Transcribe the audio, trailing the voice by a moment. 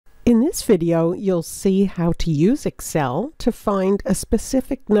In this video, you'll see how to use Excel to find a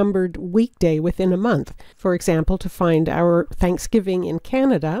specific numbered weekday within a month. For example, to find our Thanksgiving in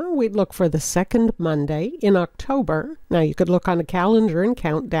Canada, we'd look for the second Monday in October. Now, you could look on a calendar and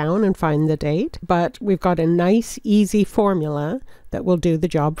count down and find the date, but we've got a nice, easy formula that will do the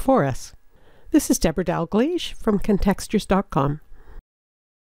job for us. This is Debra Dalgleish from Contextures.com.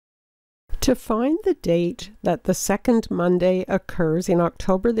 To find the date that the second Monday occurs in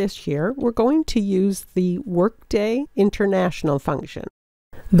October this year, we're going to use the Workday International function.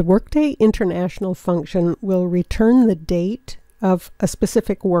 The Workday International function will return the date of a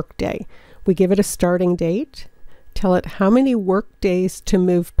specific workday. We give it a starting date, tell it how many workdays to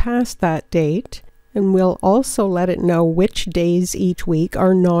move past that date, and we'll also let it know which days each week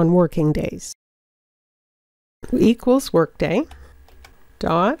are non-working days. Equals Workday.INTL,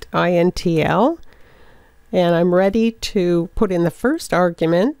 and I'm ready to put in the first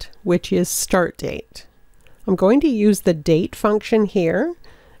argument, which is start date. I'm going to use the date function here,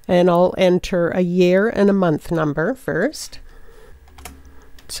 and I'll enter a year and a month number first.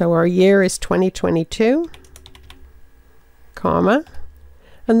 So our year is 2022, comma,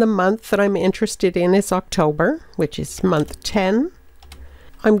 and the month that I'm interested in is October, which is month 10.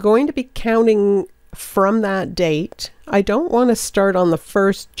 I'm going to be counting from that date. I don't want to start on the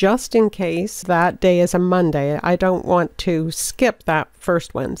first just in case that day is a Monday. I don't want to skip that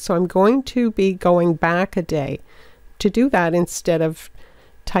first one. So I'm going to be going back a day. To do that, instead of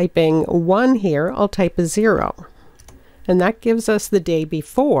typing 1 here, I'll type a 0. And that gives us the day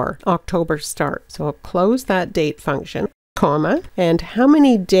before October start. So I'll close that date function, comma, and how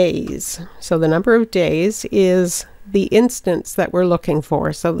many days? So the number of days is the instance that we're looking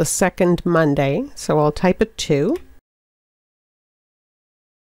for, so the second Monday. So I'll type a 2.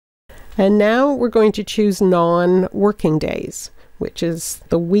 And now we're going to choose non-working days, which is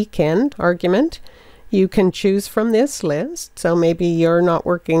the weekend argument. You can choose from this list, so maybe you're not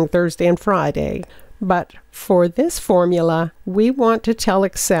working Thursday and Friday. But for this formula, we want to tell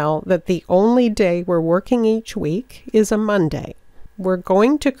Excel that the only day we're working each week is a Monday. We're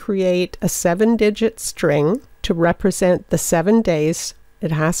going to create a 7-digit string to represent the 7 days.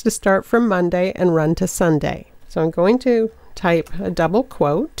 It has to start from Monday and run to Sunday. So I'm going to type a double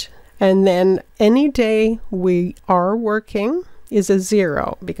quote, and then any day we are working is a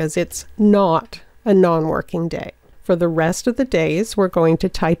 0 because it's not a non-working day. For the rest of the days, we're going to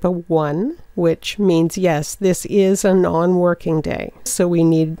type a 1, which means yes, this is a non-working day. So we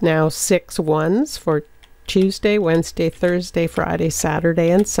need now 6 ones for Tuesday, Wednesday, Thursday, Friday, Saturday,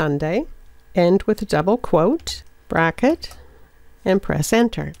 and Sunday. End with a double quote, bracket, and press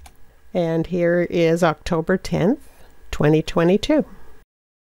enter. And here is October 10th, 2022.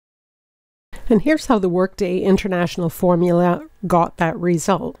 And here's how the Workday International formula got that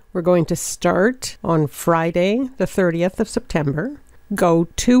result. We're going to start on Friday, the 30th of September, go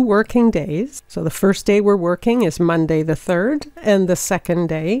 2 working days. So the first day we're working is Monday the 3rd, and the second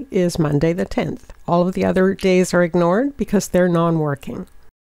day is Monday the 10th. All of the other days are ignored because they're non-working.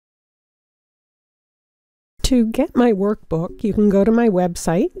 To get my workbook, you can go to my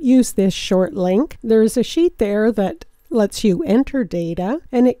website, use this short link. There's a sheet there that lets you enter data,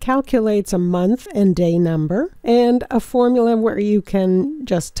 and it calculates a month and day number, and a formula where you can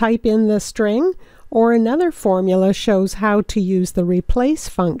just type in the string, or another formula shows how to use the replace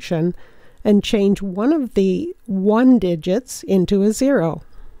function and change one of the 1 digits into a 0.